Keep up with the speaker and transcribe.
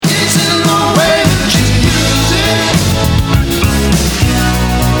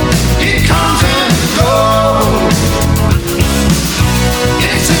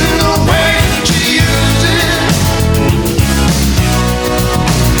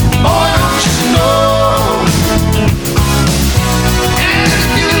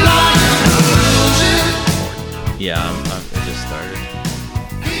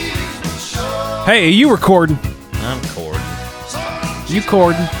Hey, are you recording? I'm cording. You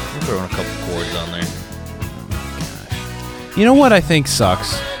cording? I'm throwing a couple chords on there. You know what I think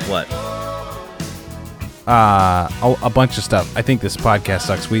sucks? What? A bunch of stuff. I think this podcast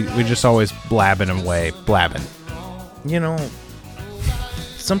sucks. We just always blabbing away. Blabbing. You know,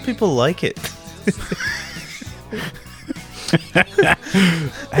 some people like it.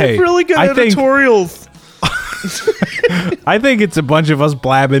 Hey, really good editorials. I think it's a bunch of us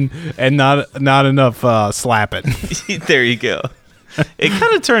blabbing and not enough slapping. There you go. It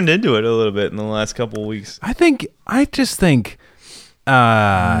kind of turned into it a little bit in the last couple of weeks. I just think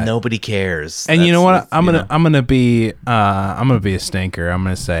Nobody cares. and you know what? I'm gonna be a stinker. I'm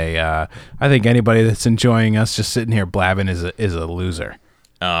gonna say I think anybody that's enjoying us just sitting here blabbing is a loser.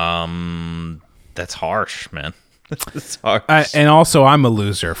 That's harsh, man. That's harsh. And also, I'm a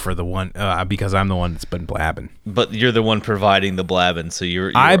loser for the one because I'm the one that's been blabbing. But you're the one providing the blabbing, so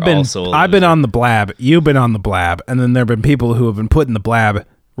you're I've been on the blab. You've been on the blab, and then there've been people who have been putting the blab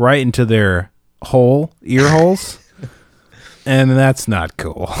right into their ear holes, and that's not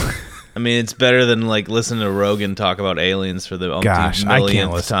cool. I mean, it's better than like listening to Rogan talk about aliens for the Gosh, I can't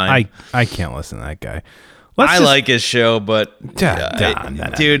millionth listen. time. I can't listen to that guy. I like his show, but Nah.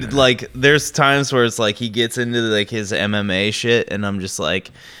 dude, like there's times where it's like he gets into like his MMA shit, and I'm just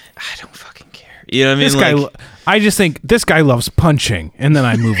like, I don't fucking care. You know what I mean? This guy, I just think this guy loves punching, and then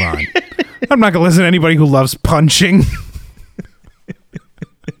I move on. I'm not gonna listen to anybody who loves punching.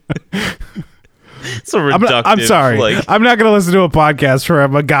 it's a reductive. I'm sorry. Like, I'm not gonna listen to a podcast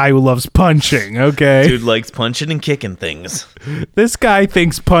from a guy who loves punching. Okay, dude likes punching and kicking things. this guy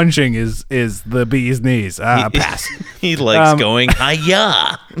thinks punching is the bee's knees. Pass. He likes going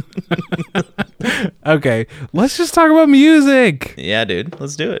hi-ya. Okay, let's just talk about music. Yeah, dude,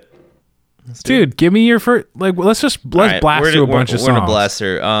 let's do it. Dude, give me your first. Like, let's blast through a bunch of songs. We're gonna blast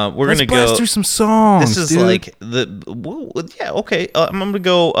through. Let's blast through some songs. This is dude. like yeah, okay. I'm gonna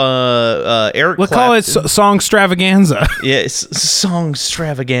go. Eric. Let's Clapton. call it song extravaganza. Yeah, it's song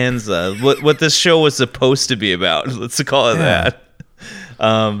extravaganza. What this show was supposed to be about. Let's call it that.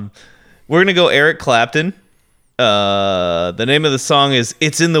 We're gonna go Eric Clapton. The name of the song is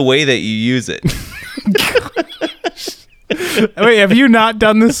 "It's in the Way That You Use It." Wait, have you not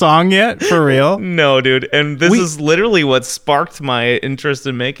done this song yet? For real? No, dude. And this is literally what sparked my interest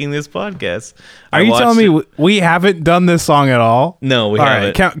in making this podcast. Are you telling me we haven't done this song at all? No, we all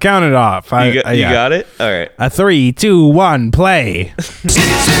haven't. Right, count it off. You got it? All right. 3, 2, 1, play.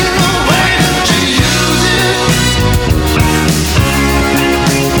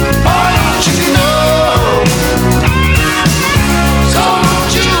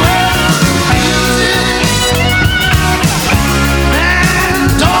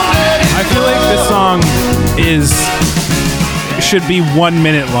 Should be 1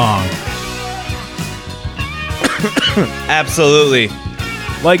 minute long. Absolutely.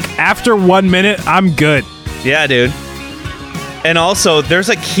 Like after 1 minute, I'm good. Yeah, dude. And also, there's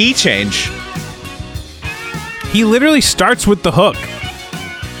a key change. He literally starts with the hook.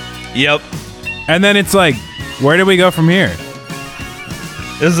 Yep. And then it's like, where do we go from here?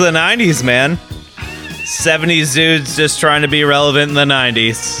 This is the 90s, man. 70s dudes just trying to be relevant in the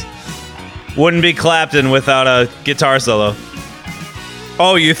 90s. Wouldn't be Clapton without a guitar solo.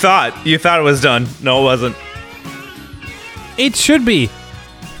 Oh, you thought it was done. No, it wasn't. It should be.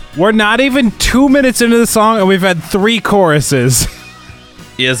 We're not even 2 minutes into the song and we've had 3 choruses.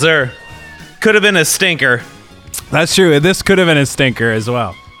 Yes, sir. Could have been a stinker. That's true. This could have been a stinker as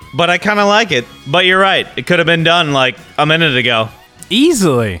well. But I kind of like it. But you're right. It could have been done like a minute ago.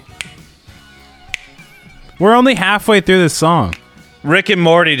 Easily. We're only halfway through this song. Rick and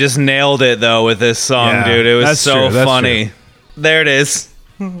Morty just nailed it, though, with this song, dude. It was so funny. True. There it is.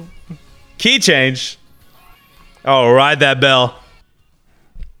 Key change. Oh, ride that bell.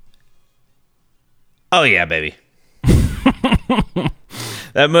 Oh, yeah, baby.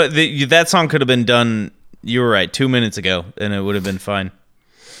 That song could have been done, you were right, 2 minutes ago, and it would have been fine.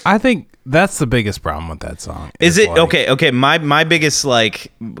 I think that's the biggest problem with that song. Is it like, okay? My biggest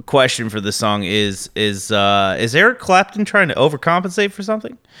like question for the song is Eric Clapton trying to overcompensate for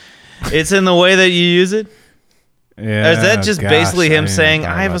something? It's in the way that you use it. Yeah. Or is that just basically him saying,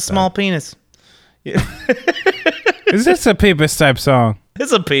 "I have a small penis"? Yeah. Is this a Peepus type song?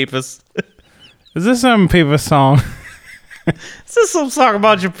 It's a Peepus. Is this some Peepus song? Is this some song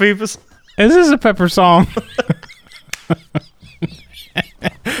about your Peepus? Is this a Pepper song?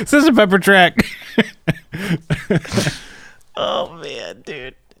 Is this a Pepper track? Oh man,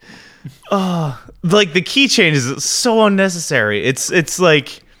 dude. Oh, like the key change is so unnecessary. It's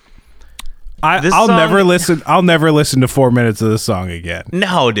like I'll never listen to 4 minutes of this song again.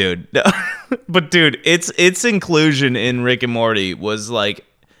 No, dude. No. But dude, its inclusion in Rick and Morty was like,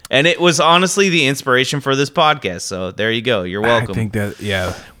 and it was honestly the inspiration for this podcast. So there you go. You're welcome. I think that,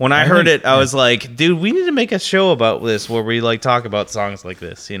 yeah. When I heard it, I was like, dude, we need to make a show about this where we like talk about songs like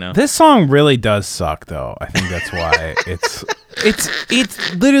this, you know? This song really does suck, though. I think that's why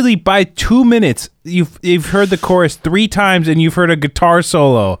it's literally by 2 minutes. You've heard the chorus 3 times and you've heard a guitar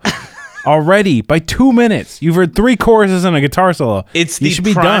solo already. By 2 minutes, you've heard 3 choruses and a guitar solo. It's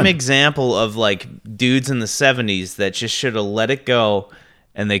the prime example of like dudes in the 70s that just should have let it go.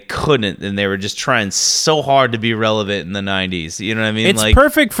 And they couldn't, and they were just trying so hard to be relevant in the 90s. You know what I mean? It's like,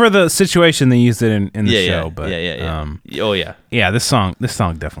 perfect for the situation they used it in the show. But oh yeah. Yeah, this song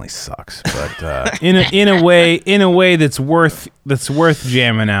definitely sucks. But in a way that's worth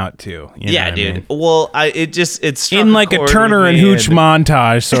jamming out to. You know what dude. I mean? Well, it's in like a Turner and Hooch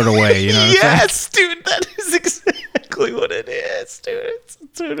montage sort of way. You know? What yes, dude. That is exactly what it is, dude. It's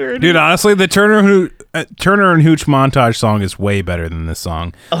Turner and Dude, honestly, the Turner and Hooch montage song is way better than this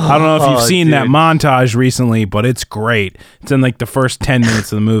song. I don't know if you've seen that montage recently, but it's great. It's in like the first 10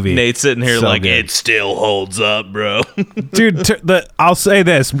 minutes of the movie. Nate's sitting here like, good. It still holds up, bro. Dude, I'll say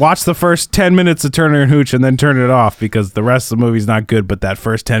this. Watch the first 10 minutes of Turner and Hooch and then turn it off because the rest of the movie's not good, but that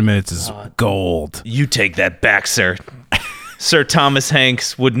first 10 minutes is gold. You take that back, sir. Sir Thomas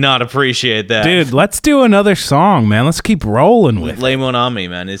Hanks would not appreciate that. Dude, let's do another song, man. Let's keep rolling with Lay one on me,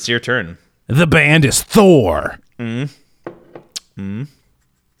 man. It's your turn. The band is Thor. And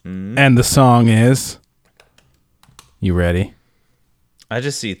the song is... You ready? I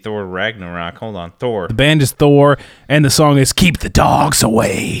just see Thor Ragnarok. Hold on. Thor. The band is Thor, and the song is Keep the Dogs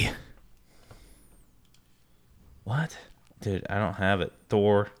Away. What? Dude, I don't have it.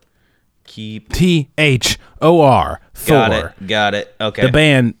 Thor. Keep Thor. Thor. Got it. Okay. The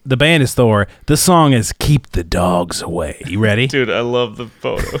band is Thor. The song is Keep the Dogs Away. You ready? Dude, I love the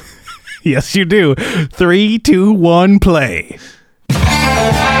photo. Yes, you do. 3, 2, 1, play.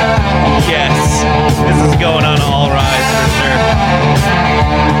 Yes. This is going on All Rise for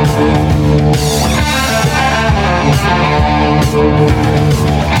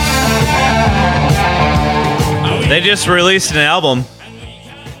sure. They just released an album.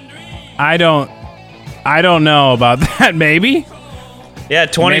 I don't know about that. Maybe. Yeah,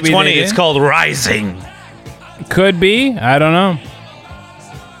 2020. It's called Rising. Could be. I don't know.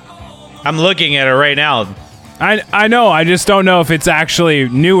 I'm looking at it right now. I know. I just don't know if it's actually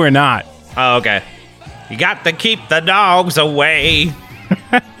new or not. Oh, okay. You got to keep the dogs away.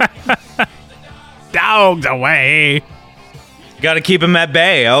 Dogs away. You got to keep them at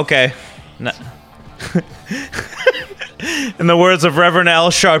bay. Okay. No. In the words of Reverend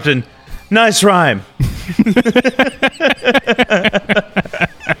Al Sharpton, nice rhyme.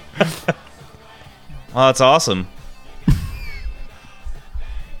 Oh, that's awesome.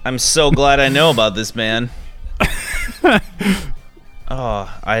 I'm so glad I know about this, man.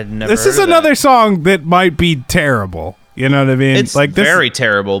 Oh, I'd never. This is another song that might be terrible. You know what I mean? It's like very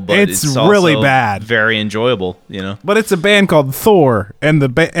terrible, but it's really also bad. Very enjoyable, you know. But it's a band called Thor, and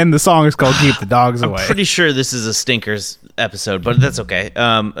the song is called "Keep the Dogs Away." I'm pretty sure this is a Stinkers episode, but that's okay. You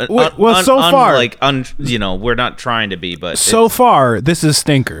know, we're not trying to be, but so far this is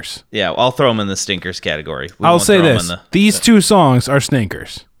Stinkers. Yeah, I'll throw them in the Stinkers category. I'll say this: these 2 songs are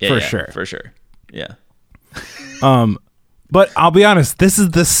Stinkers for sure. Yeah. But I'll be honest, this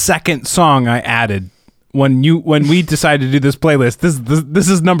is the second song I added when we decided to do this playlist. This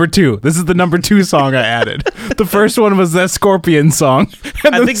is number 2. This is the number 2 song I added. The first one was that Scorpion song.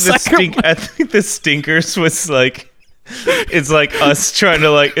 I think the Stinkers was like, it's like us trying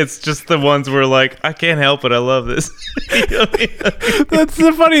to like, it's just the ones where like, I can't help it, I love this. You know what I mean? That's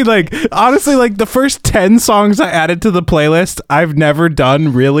the funny, like, honestly, like the first 10 songs I added to the playlist I've never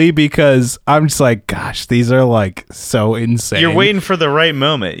done really, because I'm just like, gosh, these are like so insane. You're waiting for the right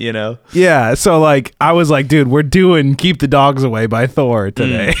moment, you know? Yeah, so like I was like, dude, we're doing Keep the Dogs Away by Thor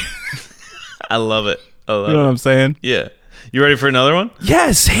today. I love it. You know what I'm saying? Yeah. You ready for another one?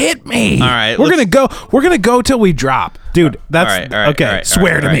 Yes, hit me. All right, we're gonna go till we drop, dude. That's all right, okay.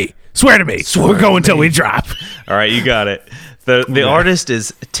 Swear to me. Swear to me. We're going till we drop. All right, you got it. The artist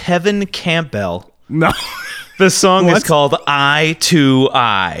is Tevin Campbell. No, the song is called "Eye to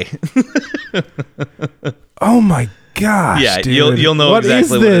Eye." Oh my gosh! Yeah, dude. you'll know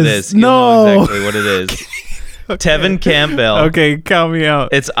exactly what it is. You'll know exactly what it is. Okay. Tevin Campbell. Okay, count me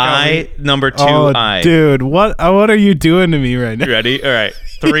out. It's number 2 I. Dude, what are you doing to me right now? You ready? All right.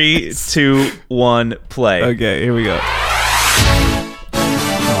 3, 2, 1, play. Okay, here we go.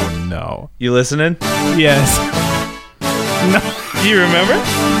 Oh no. You listening? Yes. No. Do you remember?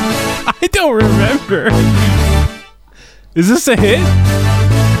 I don't remember. Is this a hit?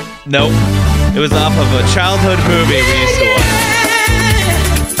 Nope. It was off of a childhood movie we used to watch.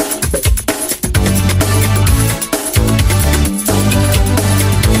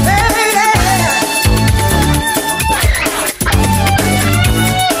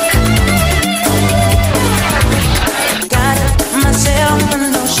 Got myself a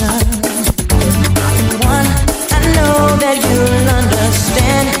notion. One I know that you'll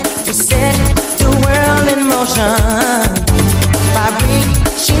understand. We set the world in motion by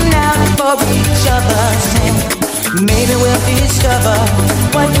reaching out for each other's hand. Maybe we'll discover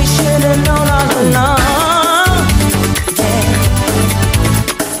what we should have known all along. Yeah.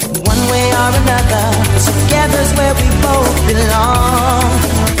 One way or another, together's where we both belong.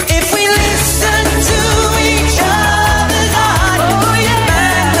 If we listen to each other's heart, oh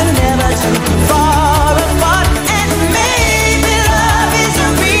yeah, we're never too far apart. And maybe love is the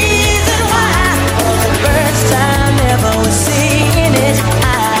reason why, for the first time ever we're seeing it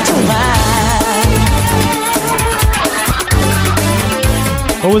eye to eye.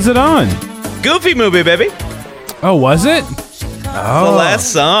 What was it on? Goofy movie, baby. Oh, was it? The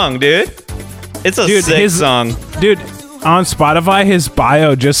last song, dude. It's a Dude, sick song. Dude, on Spotify, his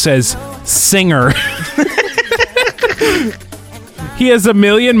bio just says singer. He has 1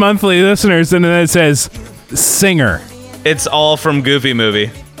 million monthly listeners, and then it says singer. It's all from Goofy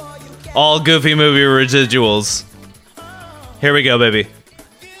movie. All Goofy movie residuals. Here we go, baby.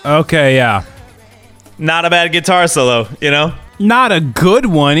 Okay, yeah. Not a bad guitar solo, you know? Not a good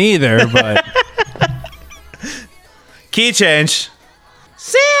one either, but Key change.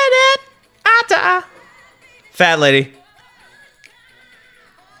 Sit it. Fat lady.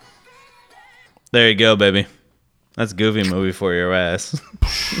 There you go, baby. That's Goofy movie for your ass.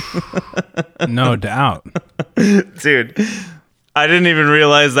 no doubt. Dude, I didn't even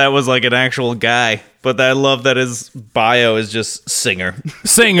realize that was like an actual guy, but I love that his bio is just singer.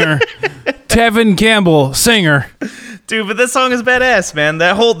 Singer. Tevin Campbell, singer. Dude, but this song is badass, man.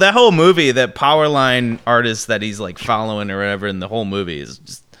 That whole movie, that Powerline artist that he's like following or whatever in the whole movie is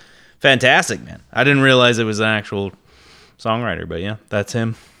just fantastic, man. I didn't realize it was an actual songwriter, but yeah, that's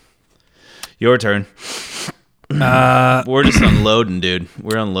him. Your turn. We're just unloading, dude.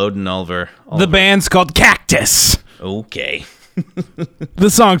 We're unloading all of our... The band's called Cactus. Okay. The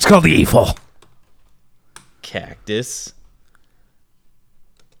song's called Evil. Cactus.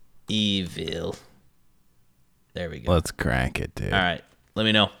 Evil. There we go. Let's crank it, dude. All right. Let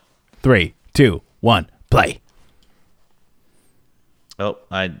me know. 3, 2, 1, play. Oh,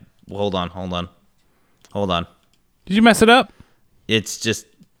 hold on. Did you mess it up? It's just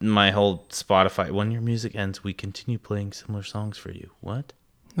my whole Spotify. When your music ends, we continue playing similar songs for you. What?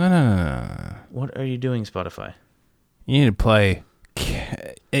 No. What are you doing, Spotify? You need to play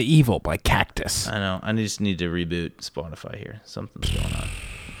Evil by Cactus. I know. I just need to reboot Spotify here. Something's going on.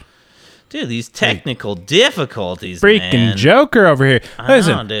 Dude, these technical difficulties, Freaking man. Joker over here.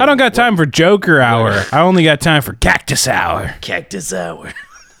 Listen, know, dude. I don't got time for Joker Hour. I only got time for Cactus Hour. Cactus Hour.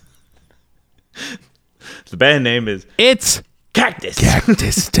 The band name is It's Cactus.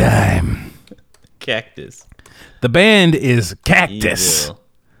 Cactus time. Cactus. The band is Cactus. Evil.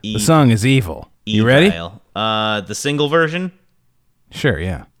 The song is Evil. You ready? The single version? Sure,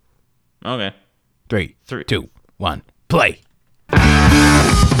 yeah. Okay. 3, 2, 1, play.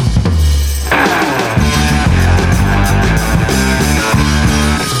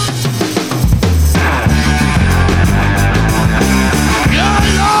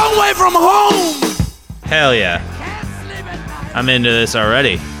 From home. Hell yeah. I'm into this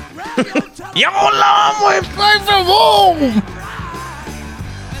already. You're a long way from home.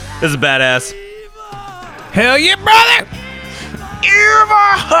 This is badass. Hell yeah, brother. You're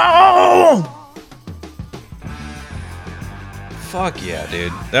home. Fuck yeah,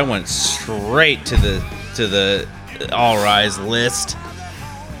 dude. That went straight to the All Rise list.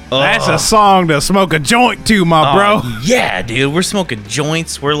 That's a song to smoke a joint to, my bro. Yeah, dude. We're smoking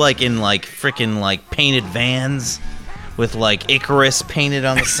joints. We're like in like freaking like painted vans with like Icarus painted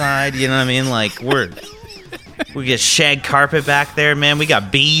on the side. You know what I mean? Like we get shag carpet back there, man. We got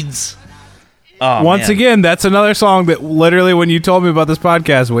beads. Oh, Once again, that's another song that literally, when you told me about this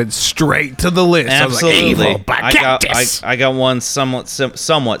podcast, went straight to the list. Absolutely. I was like, Evil by Cactus. I got one somewhat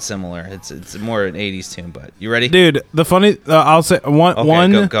similar. It's more an 80s tune, but you ready? Dude, the funny, I'll say go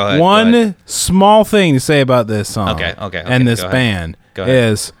ahead, go ahead. Small thing to say about this song. Okay, and this go ahead. band Go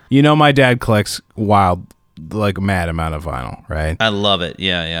ahead. is, you know, my dad collects like mad amount of vinyl, right? I love it.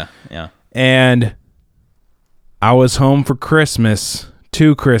 Yeah. And I was home for Christmas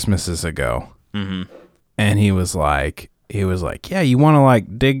 2 Christmases ago. Mm-hmm. And he was like, yeah, you want to like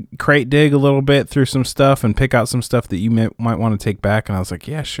crate dig a little bit through some stuff and pick out some stuff that you might want to take back. And I was like,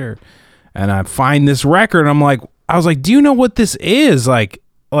 yeah, sure. and I find this record. And I was like, do you know what this is? Like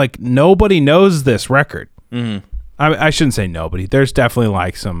nobody knows this record. Mm-hmm. I shouldn't say nobody. There's definitely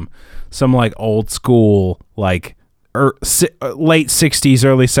like some like old school like late 60s,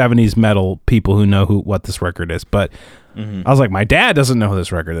 early 70s metal people who know what this record is. But I was like, my dad doesn't know who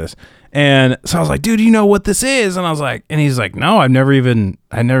this record is. And so I was like, dude, do you know what this is? And I was like, and he's like, no, I never even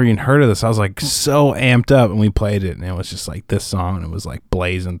heard of this. I was like so amped up, and we played it, and it was just like this song, and it was like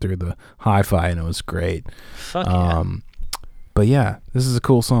blazing through the hi-fi, and it was great. Fuck yeah. But yeah, this is a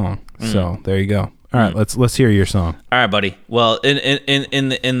cool song. So there you go. All right, let's hear your song. All right, buddy. Well, in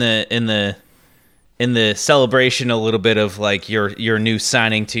the celebration, a little bit of like your new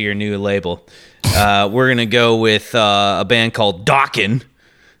signing to your new label, we're gonna go with a band called Dokken,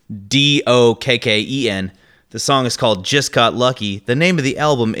 Dokken. The song is called "Just Got Lucky." The name of the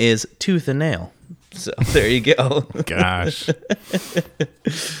album is "Tooth and Nail." So there you go. Gosh.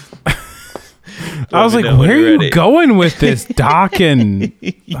 I was like, where are you going with this, Dokken?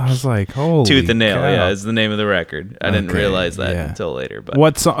 I was like, holy Tooth and Nail, cow. yeah, is the name of the record. I didn't Okay, realize that yeah. until later. But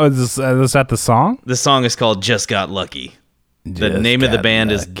What song is that? The song? the song is called "Just Got Lucky." The Just name of the Got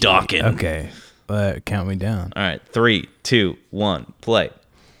band is Lucky. Dokken. Okay, count me down. All right, 3, 2, 1, play.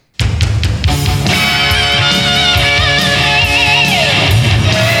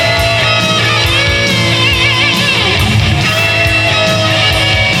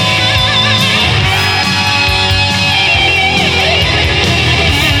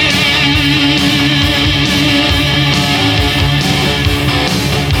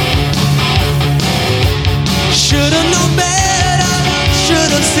 Should've known better,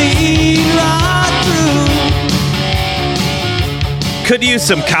 should've seen right through. Could use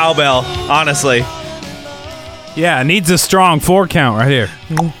some cowbell, honestly. Yeah, it needs a strong 4 count right here.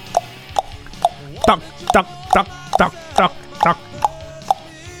 Duck, duck, duck, duck, duck, duck.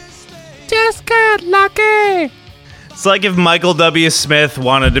 Just got lucky. It's like if Michael W. Smith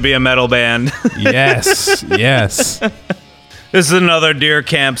wanted to be a metal band. Yes, yes. This is another Deer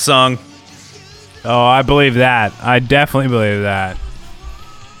Camp song. Oh, I believe that. I definitely believe that.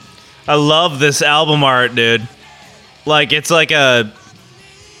 I love this album art, dude. Like, it's like the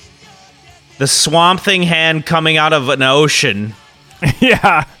Swamp Thing hand coming out of an ocean.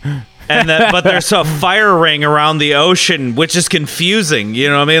 Yeah. But there's a fire ring around the ocean, which is confusing. You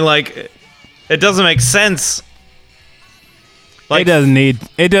know what I mean? Like, it doesn't make sense. Like,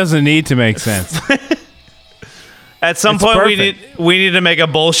 It doesn't need to make sense. at some It's point, perfect. we need to make a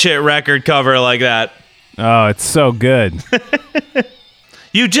bullshit record cover like that. Oh, it's so good.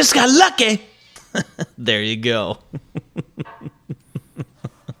 You just got lucky. There you go.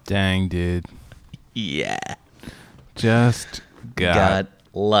 Dang, dude. Yeah. Just Got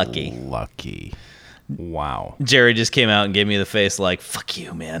lucky. lucky. Wow. Jerry just came out and gave me the face like, fuck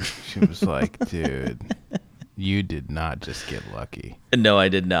you, man. She was like, dude, you did not just get lucky. No, I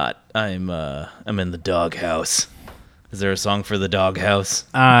did not. I'm in the doghouse. Is there a song for the doghouse?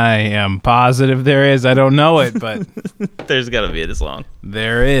 I am positive there is. I don't know it, but There's got to be a song.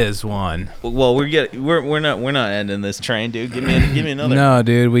 there is one. Well, we're not ending this train, dude. Give me another. No,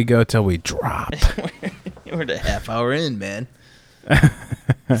 dude, we go till we drop. We're a half hour in, man.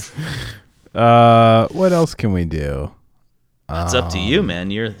 What else can we do? It's up to you,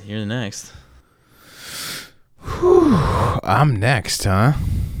 man. You're next. I'm next, huh?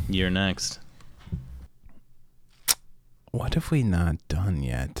 You're next. What have we not done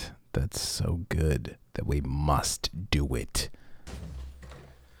yet that's so good that we must do it?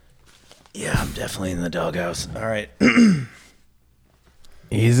 Yeah, I'm definitely in the doghouse. All right.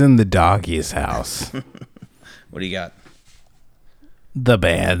 He's in the doggy's house. What do you got? The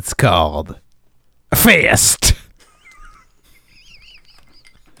band's called Fist.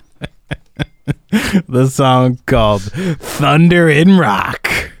 The song called Thunder in Rock.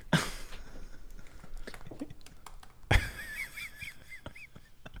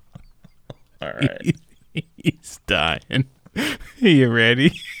 All right. He's dying. You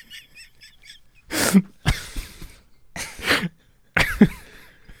ready?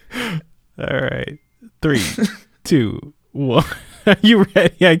 All right. 3, 2, 1. Are you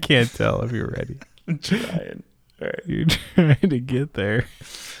ready? I can't tell if you're ready. I'm trying. All right. You're trying to get there.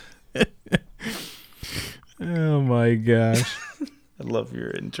 Oh my gosh. I love your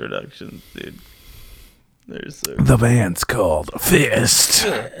introductions, dude. They're so The band's called Fist.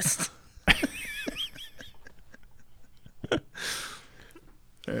 fast.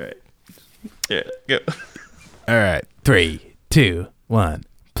 All right. Yeah, go. All right. 3, 2, 1.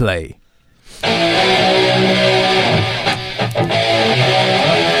 Play.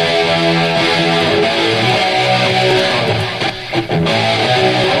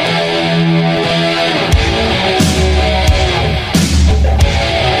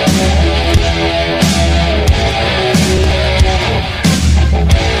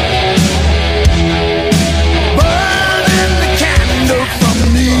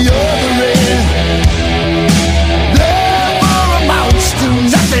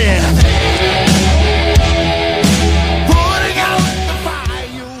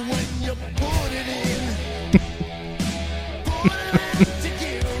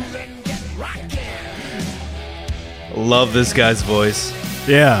 love this guy's voice.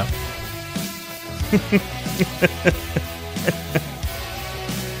 Yeah.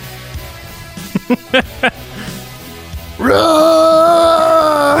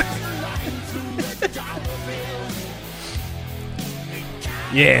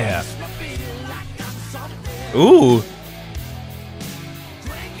 Yeah. Ooh.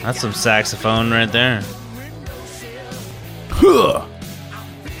 That's some saxophone right there.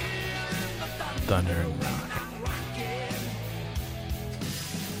 Thunder and rock.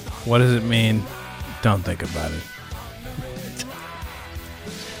 What does it mean? Don't think about it.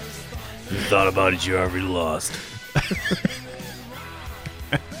 You thought about it, you already lost.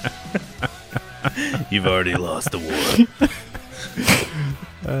 You've already lost the war.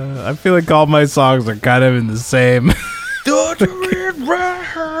 I feel like all my songs are kind of in the same,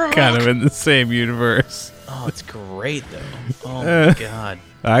 kind of in the same universe. Oh, it's great though. Oh my god.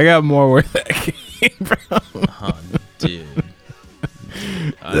 I got more where that came from. Oh, dude.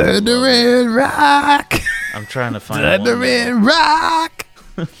 Thunder and rock. I'm trying to find Thunder and rock.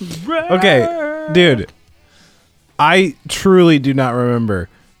 Okay, dude. I truly do not remember.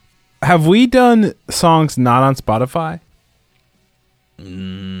 Have we done songs not on Spotify?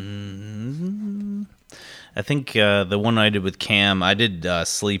 I think the one I did with Cam, I did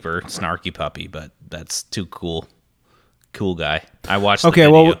Sleeper, Snarky Puppy, but that's too cool. Cool guy. I watched. Okay,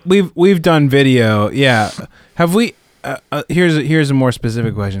 the video. well we've done video. Yeah. Have we? Here's a more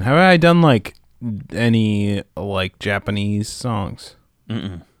specific question. Have I done like any like Japanese songs?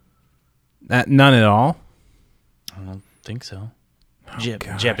 Mm-mm. None at all. I don't think so.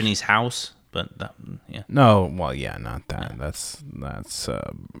 gosh. Japanese house, but that, yeah. No, well, yeah, not that. That's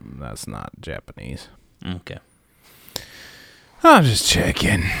not Japanese. Okay. I'm just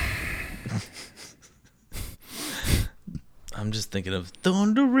checking. I'm just thinking of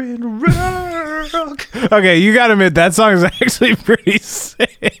Thunder and Rock. Okay, you gotta admit that song is actually pretty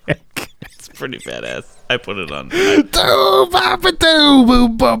sick. It's pretty badass. I put it on. Put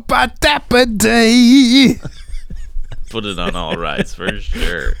it on All Rise for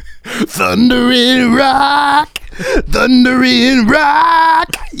sure. Thunder and rock, thunder and rock,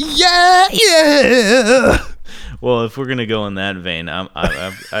 yeah, yeah. Well, if we're gonna go in that vein,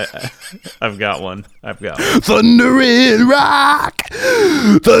 I've got one. Thunder and rock,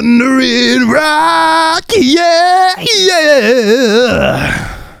 yeah,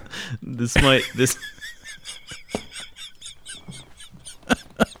 yeah. This.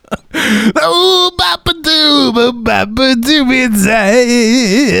 Oh, bapa doo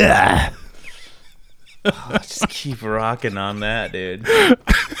inside. Just keep rocking on that, dude.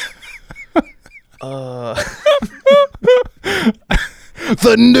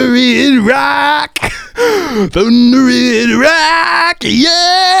 Thunder and rock,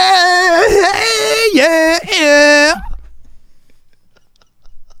 yeah, yeah, yeah.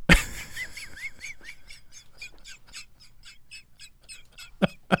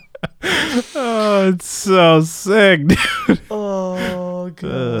 Oh, it's so sick, dude. Oh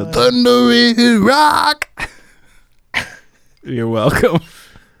god. Thunder and rock. You're welcome.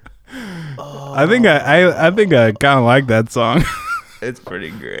 I think I kind of like that song. It's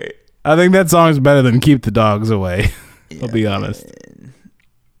pretty great. I think that song's better than "Keep the Dogs Away." I'll be honest.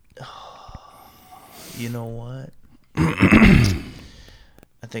 You know what?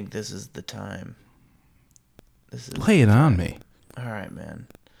 I think this is the time. Lay it on me. All right, man.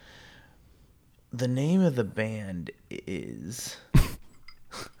 The name of the band is...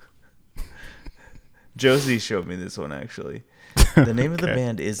 Josie showed me this one, actually. The name of the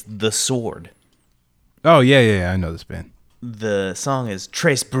band is The Sword. Oh, yeah. I know this band. The song is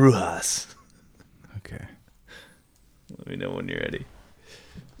Tres Brujas. Okay. Let me know when you're ready.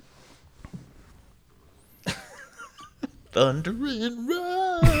 Thunder and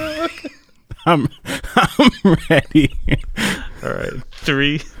rock. I'm ready. All right.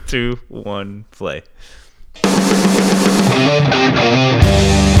 3, 2, 1, play.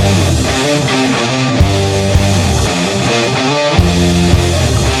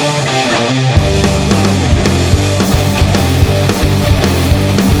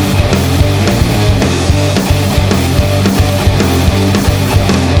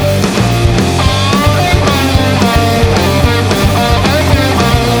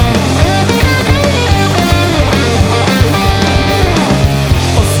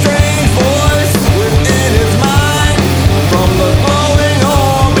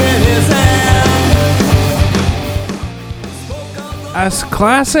 That's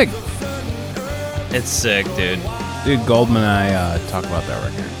classic. It's sick, dude. Dude, Goldman and I talk about that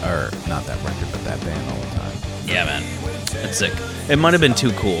record. Or, not that record, but that band all the time. Yeah, man. It's sick. It might have been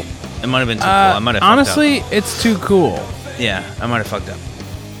too cool. It might have been too cool. I might have honestly, it's too cool. fucked up. Yeah, I might have fucked up.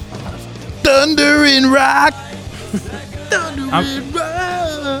 Thunder and rock.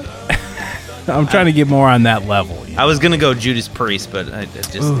 I'm trying to get more on that level. I was gonna go Judas Priest, but I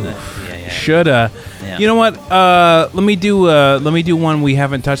just yeah. Shoulda. Yeah. You know what? Let me do one we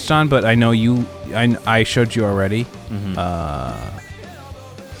haven't touched on, but I know I showed you already. Mm-hmm.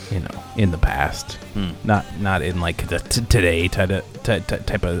 In the past, not in like the today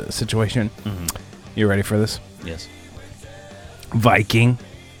type of situation. Mm-hmm. You ready for this? Yes. Viking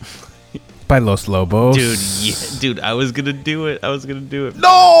by Los Lobos. Dude, I was gonna do it.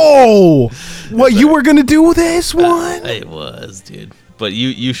 No! What, you were gonna do this one? It was, dude. But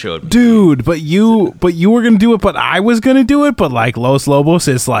you showed me. Dude, but you were gonna do it, but I was gonna do it, but like Los Lobos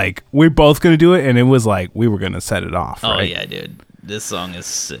is like we're both gonna do it, and it was like we were gonna set it off. Oh right? yeah, dude. This song is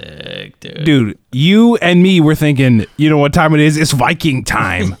sick, dude. Dude, you and me were thinking, you know what time it is? It's Viking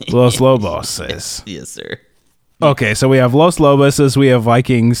time. Los Lobos says. Yes, sir. Okay, so we have Los Lobos, we have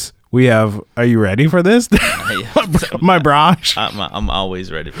Vikings, we have. Are you ready for this? My brosh. I'm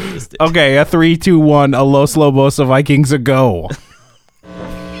always ready for this, dude. Okay, a 3, 2, 1. A Los Lobos, a Vikings, a go.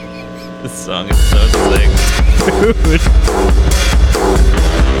 This song is so sick. Dude.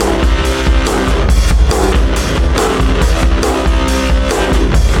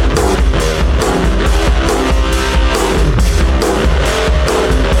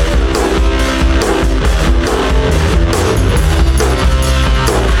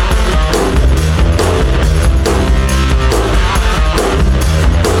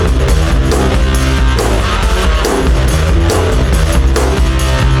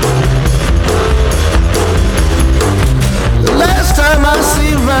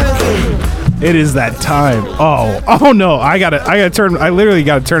 It is that time. Oh no! I literally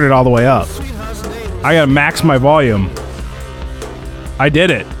gotta turn it all the way up. I gotta max my volume. I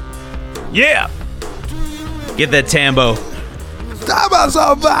did it. Yeah. Get that tambo. Tambo's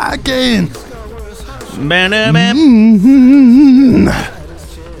a Viking.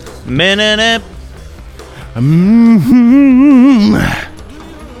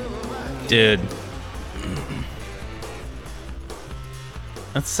 Dude.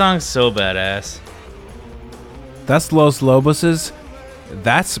 That song's so badass. That's Los Lobos's.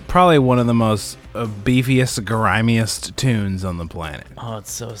 That's probably one of the most beefiest, grimiest tunes on the planet. Oh,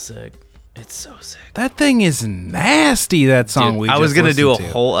 it's so sick. It's so sick. That thing is nasty, that song. Dude, we I was just gonna do a listened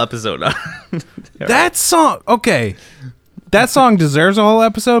to. whole episode on That song, okay. That song deserves a whole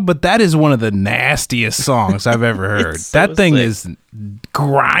episode, but that is one of the nastiest songs I've ever heard. It's so that thing sick. is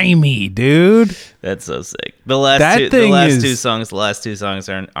grimy, dude. That's so sick. The last two songs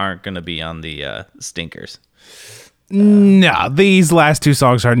aren't gonna be on the stinkers. No, these last two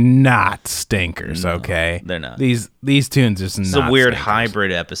songs are not stinkers, okay? They're not. These tunes are not It's a weird stinkers.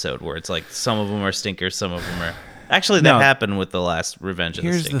 hybrid episode where it's like some of them are stinkers, some of them are. Actually, that happened with the last Revenge of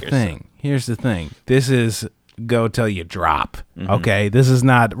the Stinkers. Here's the thing. This is Go Till You Drop. Mm-hmm. Okay, this is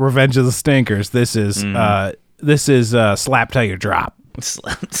not Revenge of the Stinkers. This is Slap Till You Drop.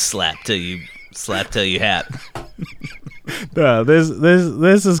 Slap till you hat. No, this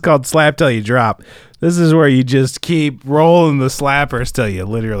is called Slap Till You Drop. This is where you just keep rolling the slappers till you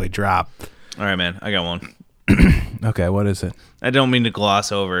literally drop. All right, man. I got one. Okay, what is it? I don't mean to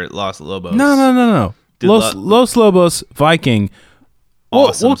gloss over Los Lobos. No. Dude, Los Lobos, Viking.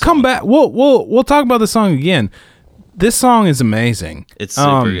 Awesome We'll come song. back. We'll talk about the song again. This song is amazing. It's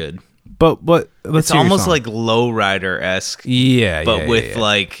super good. But let's It's hear your almost song. like Lowrider-esque, yeah, but yeah, with yeah.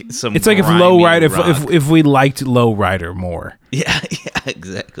 like some. It's like if grimy Lowrider, rock. if we liked Lowrider more. Yeah,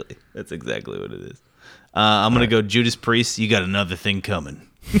 exactly. That's exactly what it is. I'm gonna go Judas Priest. You got another thing coming.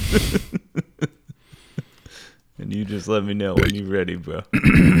 And you just let me know when you're ready, bro.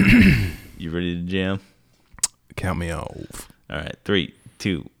 You ready to jam? Count me off. All right, 3,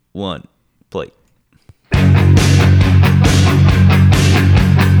 2, 1, play.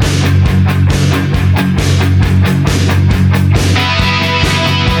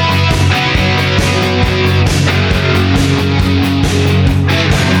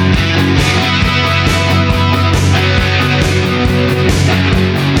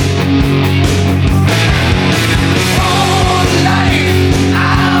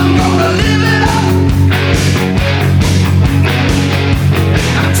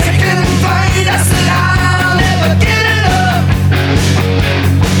 Taking flight as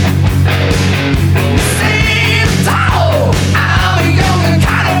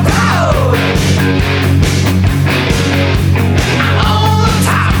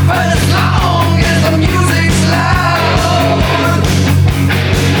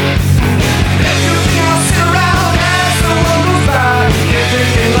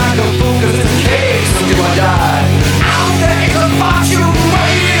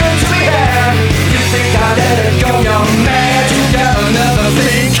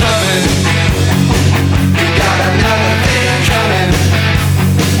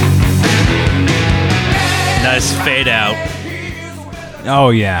Oh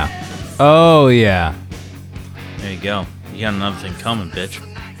yeah. Oh yeah. There you go. You got another thing coming, bitch.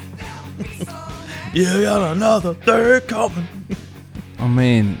 You got another thing coming. I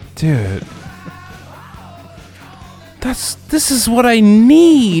mean, dude. This is what I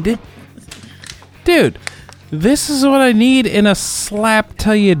need. Dude, this is what I need in a slap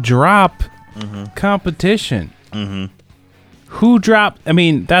till you drop competition. Mm-hmm. Who dropped? I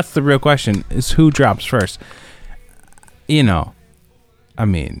mean, that's the real question: is who drops first? You know, I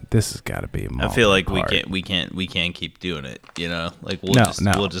mean, this has got to be. I feel like we can't keep doing it. You know, like we'll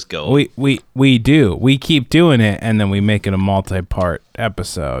just go. We do. We keep doing it, and then we make it a multi-part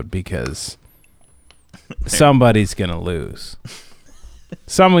episode because somebody's gonna lose.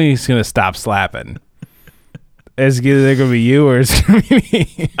 Somebody's gonna stop slapping. Is it going to be you or is it going to be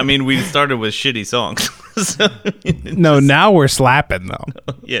me? I mean, we started with shitty songs. So no, now we're slapping though.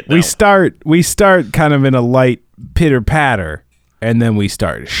 Yeah, no. We start kind of in a light pitter patter, and then we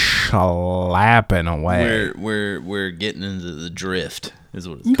start slapping away. We're getting into the drift. Is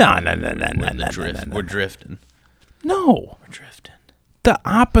what it's No. We're drifting. No, We're drifting. the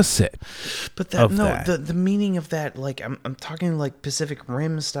opposite. But the meaning of that, like I'm talking like Pacific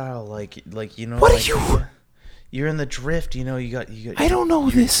Rim style, like you know. What like, are you? You're in the drift, you know. You got. I don't know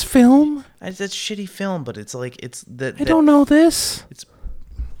this film. It's a shitty film, but it's like it's that. I don't know this.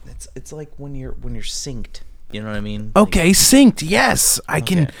 It's like when you're synced. You know what I mean? Okay, synced. Yes, I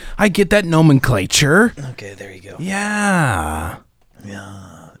can. I get that nomenclature. Okay, there you go. Yeah.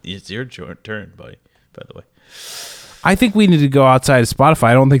 Yeah, it's your turn, buddy. By the way, I think we need to go outside of Spotify.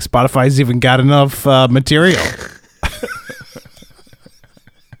 I don't think Spotify's even got enough material.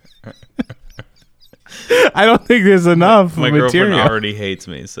 I don't think there's enough my material. girlfriend already hates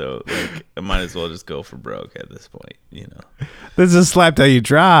me, so like I might as well just go for broke at this point. You know, This is slap till you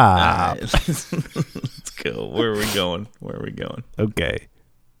drop. Let's go. Where are we going? Okay,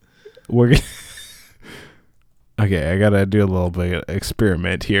 we're gonna. Okay, I gotta do a little bit of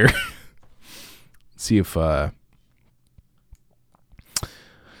experiment here. See if I'm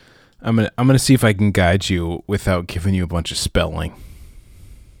gonna see if I can guide you without giving you a bunch of spelling.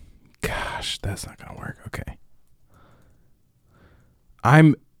 Gosh, that's not gonna work. Okay.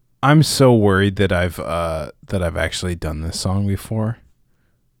 I'm so worried that I've actually done this song before.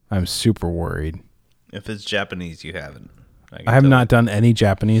 I'm super worried. If it's Japanese, you haven't. I have not done any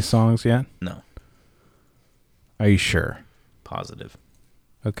Japanese songs yet. No. Are you sure? Positive.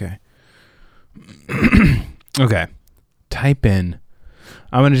 Okay. Okay. Type in.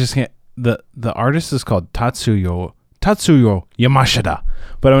 I'm gonna just get the artist is called Tatsuyo Yamashita,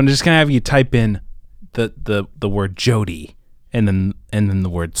 but I'm just gonna have you type in the word Jody and then the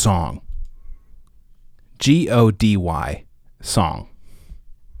word song. Gody song.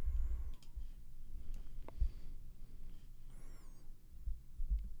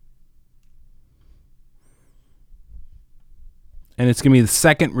 And it's gonna be the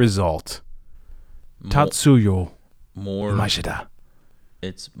second result. Tatsuyo Yamashita.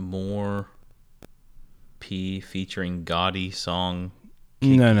 It's more P featuring Gotti song.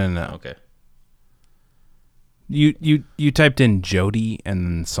 No. Okay. You typed in Jody and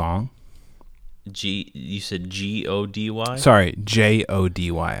then song. You said Gody? Sorry, Jody.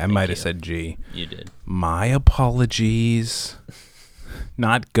 I might have said G. You did. My apologies.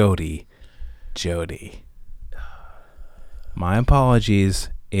 Not Goaty. Jody. My apologies.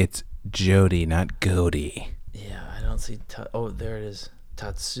 It's Jody, not Goaty. Yeah, I don't see. There it is.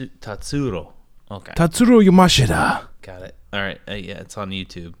 Tatsuro. Okay. Tatsuro Yamashita. Got it. All right. Yeah, it's on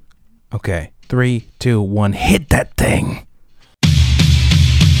YouTube. Okay. 3, 2, 1. Hit that thing.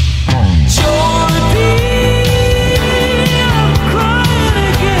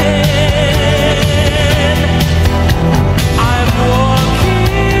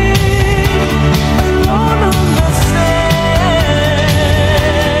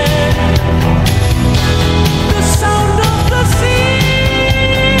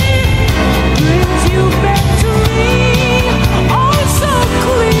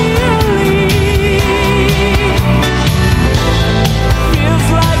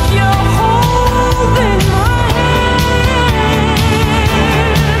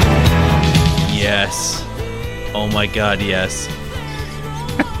 Oh my God, yes.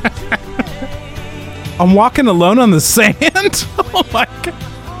 I'm walking alone on the sand? Oh my God.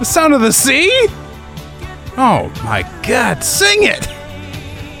 The sound of the sea? Oh my God, sing it.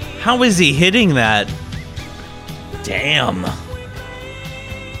 How is he hitting that? Damn.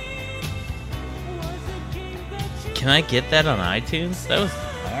 Can I get that on iTunes? That was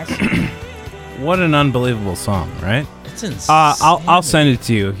awesome. What an unbelievable song, right? It's insane. I'll send it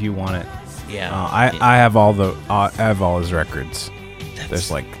to you if you want it. Yeah. I have all his records.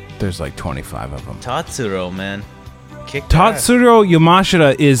 There's like 25 of them. Tatsuro, man. Kick ass. Tatsuro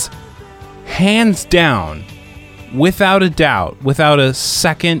Yamashita is hands down, without a doubt, without a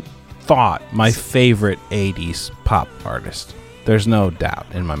second thought, my favorite 80s pop artist. There's no doubt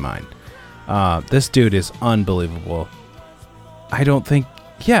in my mind. This dude is unbelievable. I don't think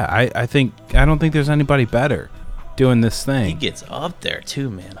there's anybody better doing this He thing. gets up there too,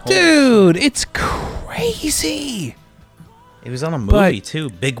 man. Holy Dude, it's crazy. He was on a movie too.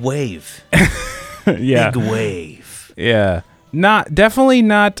 Big Wave. Yeah. Big Wave. Yeah. Definitely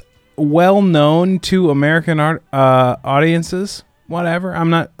not well known to American audiences. Whatever. I'm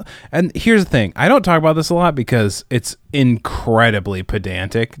not. And here's the thing. I don't talk about this a lot because it's incredibly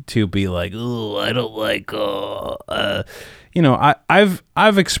pedantic to be like, oh, I don't like.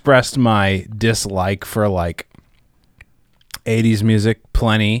 I've expressed my dislike for like 80s music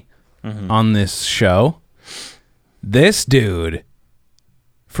plenty on this show. This dude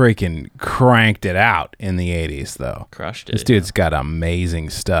freaking cranked it out in the 80s, though. Crushed it. This dude's got amazing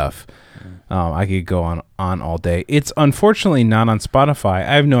stuff. I could go on all day. It's unfortunately not on Spotify.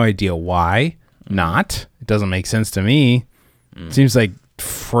 I have no idea why not. It doesn't make sense to me. It seems like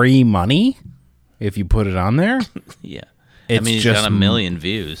free money if you put it on there. Yeah. It's he's just got 1 million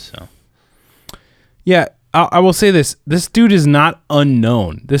views, so. Yeah, I will say this. This dude is not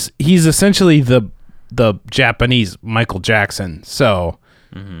unknown. He's essentially the Japanese Michael Jackson. So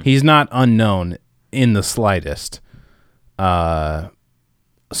he's not unknown in the slightest.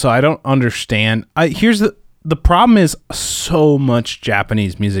 So I don't understand. Here's the problem is so much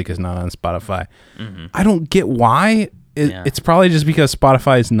Japanese music is not on Spotify. I don't get why. It's probably just because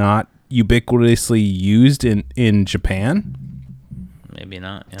Spotify is not ubiquitously used in Japan. Maybe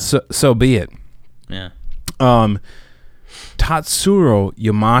not. Yeah. So be it. Yeah. Tatsuro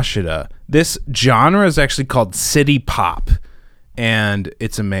Yamashita. This genre is actually called city pop, and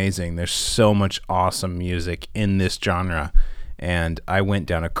it's amazing. There's so much awesome music in this genre, and I went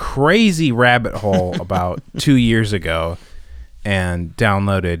down a crazy rabbit hole about 2 years ago and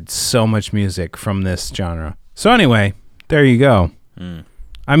downloaded so much music from this genre. So anyway, there you go.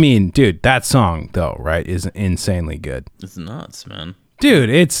 I mean, dude, that song though, right, is insanely good. It's nuts, man.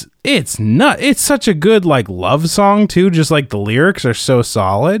 Dude, it's nuts. It's such a good like love song too. Just like the lyrics are so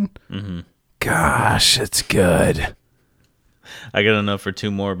solid. Gosh, it's good. I got enough for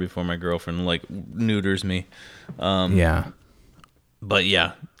 2 more before my girlfriend like neuters me. Yeah, But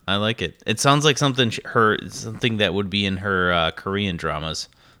yeah, I like it. It sounds like something that would be in her Korean dramas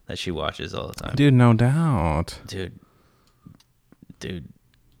that she watches all the time. dude, no doubt. Dude.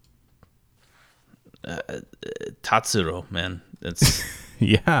 Tatsuro, man. It's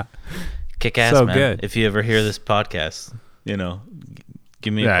Yeah, kick ass, So man. good. If you ever hear this podcast, give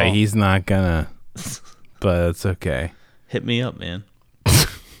me a yeah. call. He's not gonna, but it's okay. Hit me up, man.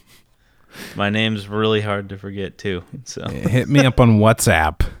 My name's really hard to forget too. So Hit me up on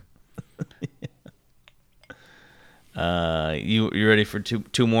WhatsApp. you ready for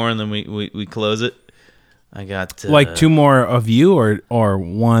two more and then we close it? I got Like 2 more of you, or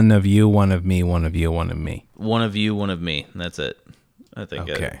one of you, one of me, one of you, one of me. one of you, one of me. That's it. I think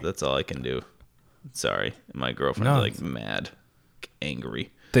Okay. that's all I can do. Sorry, my girlfriend's No. like mad,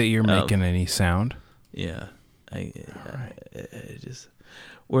 angry. That you're making any sound. Yeah, I just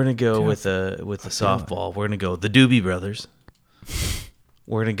we're gonna go with a softball. We're gonna go the Doobie Brothers.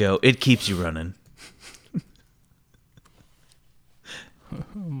 We're gonna go. It keeps you running.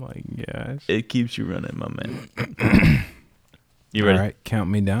 Oh my gosh! It keeps you running, my man. You ready? All right, count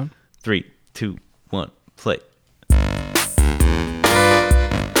me down. 3, 2, 1, play.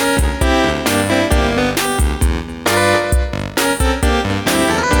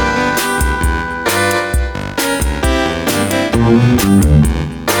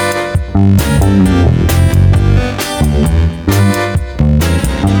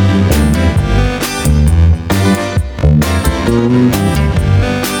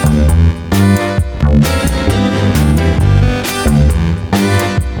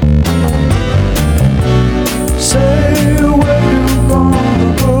 Say where you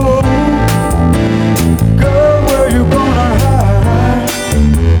gonna go, girl, where you gonna hide?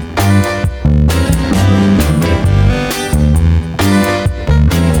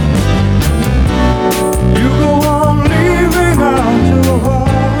 You go on leaving out your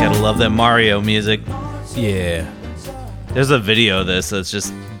heart. Gotta love that Mario music. Yeah. There's a video of this that's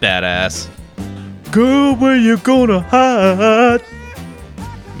just badass. Girl, where you gonna hide?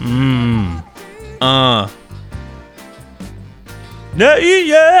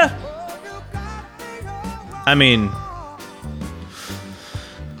 Yeah. I mean,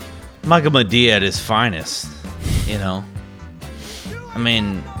 Michael Medea at his finest, I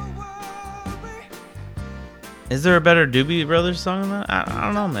mean, is there a better Doobie Brothers song than that? I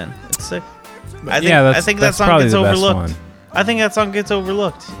don't know, man. It's sick. I think that song gets overlooked. I think that song gets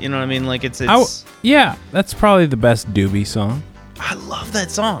overlooked. You know what I mean? Like it's yeah, that's probably the best Doobie song. I love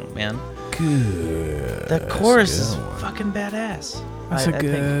that song, man. Good. The chorus is fucking badass. That's a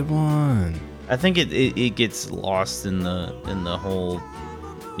good one. I think it gets lost in the whole,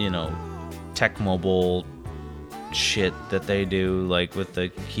 you know, Tech Mobile shit that they do, like with the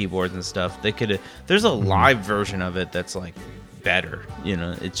keyboards and stuff. They could. There's a live version of it that's like better. You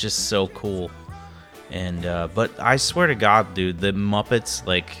know, it's just so cool. And but I swear to God, dude, the Muppets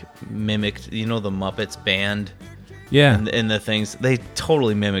like mimicked. You know, the Muppets band. Yeah. And the things, they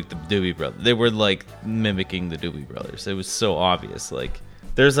totally mimicked the Doobie Brothers. They were like mimicking the Doobie Brothers. It was so obvious. Like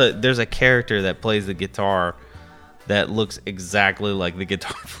there's a character that plays the guitar that looks exactly like the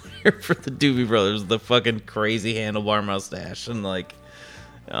guitar player for the Doobie Brothers, the fucking crazy handlebar mustache, and like,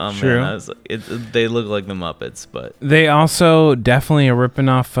 oh True. man, they look like the Muppets. But they also definitely are ripping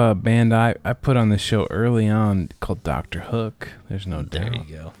off a band I put on the show early on called Dr. Hook. There's no doubt.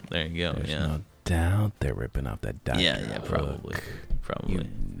 There you go. There's yeah. no doubt they're ripping off that Dr. Yeah, Hook. probably. You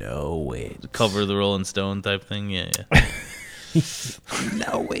know it. Cover of the Rolling Stone type thing. Yeah. You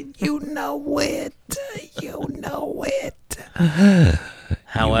know it. You know it.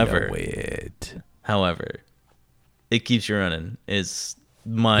 However, It Keeps You Running is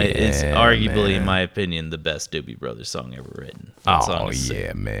arguably, in my opinion, the best Doobie Brothers song ever written. That song is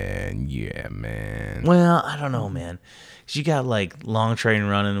sick. man. Well, I don't know, man. 'Cause you got like Long Train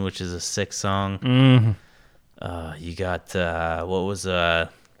Running, which is a sick song. Mm-hmm. You got what was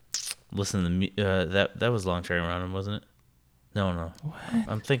listen to that was Long Train Running, wasn't it? No. What?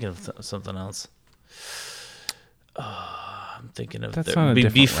 I'm thinking of something else. I'm thinking of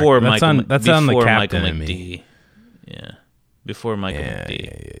before Michael. That's on the Captain Michael and McD. Me. Yeah, before Michael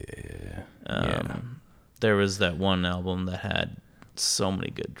McD. Yeah. There was that one album that had so many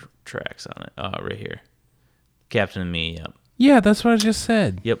good tracks on it. Right here, Captain and Me. Yep. Yeah, that's what I just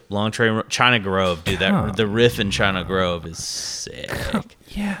said. Yep, Long Train, China Grove, dude. The riff in China Grove is sick.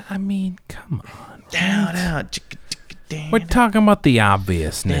 Yeah, I mean, come on. Down. We're talking about the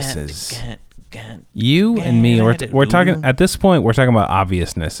obviousnesses. You and me, we're talking at this point. We're talking about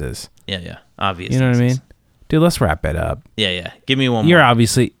obviousnesses. Yeah, obvious. You know what I mean, dude? Let's wrap it up. Yeah. Give me one. You're more.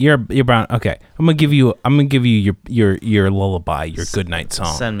 obviously you're brown. Okay, I'm gonna give you your lullaby, your goodnight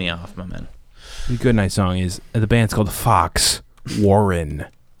song. Send me off, my man. The goodnight song is the band's called Fox Warren.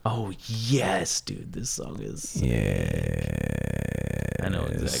 Oh yes, dude, this song is. Yeah. I know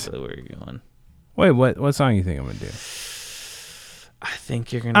exactly where you're going. Wait, what song you think I'm gonna do? I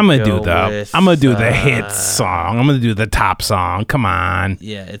think you're gonna. I'm gonna do the hit song. I'm gonna do the top song. Come on.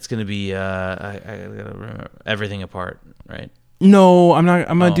 Yeah, it's gonna be. I gotta remember Everything Apart, right? No, I'm not.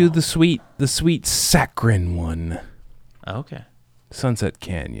 I'm gonna do the sweet saccharine one. Okay. Sunset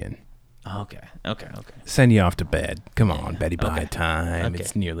Canyon. Okay. Send you off to bed. Come on, Betty Bye time.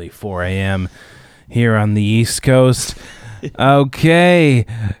 It's nearly 4 a.m. here on the East Coast. Okay.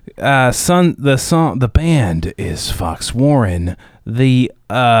 The band is Fox Warren. The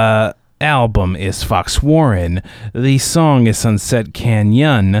album is Fox Warren. The song is Sunset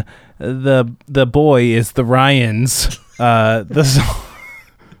Canyon. The boy is the Ryans.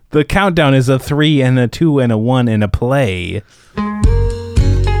 The countdown is a 3 and a 2 and a 1 and a play.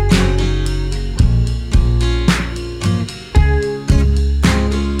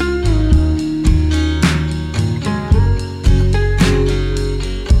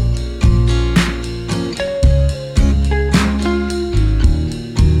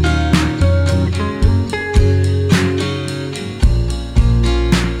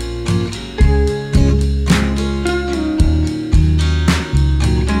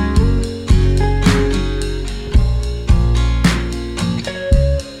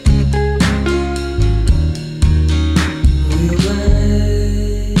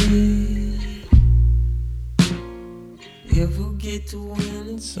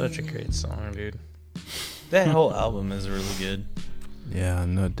 Such a great song, dude. That whole album is really good. Yeah,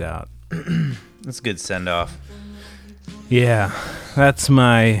 no doubt. That's a good send off. Yeah, that's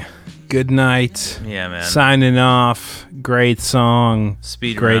my good night. Yeah, man. Signing off. Great song.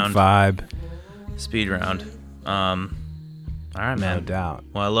 Great round. vibe. Speed round. All right, man. No doubt.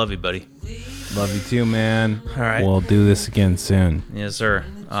 Well, I love you, buddy. Love you too, man. All right. We'll do this again soon. Yes, sir.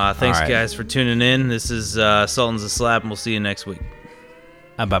 Thanks, guys, for tuning in. This is Sultan's a Slap, and we'll see you next week.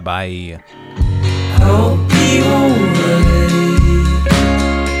 Bye-bye. I'll be alright.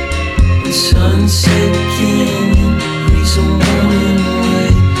 The sunset king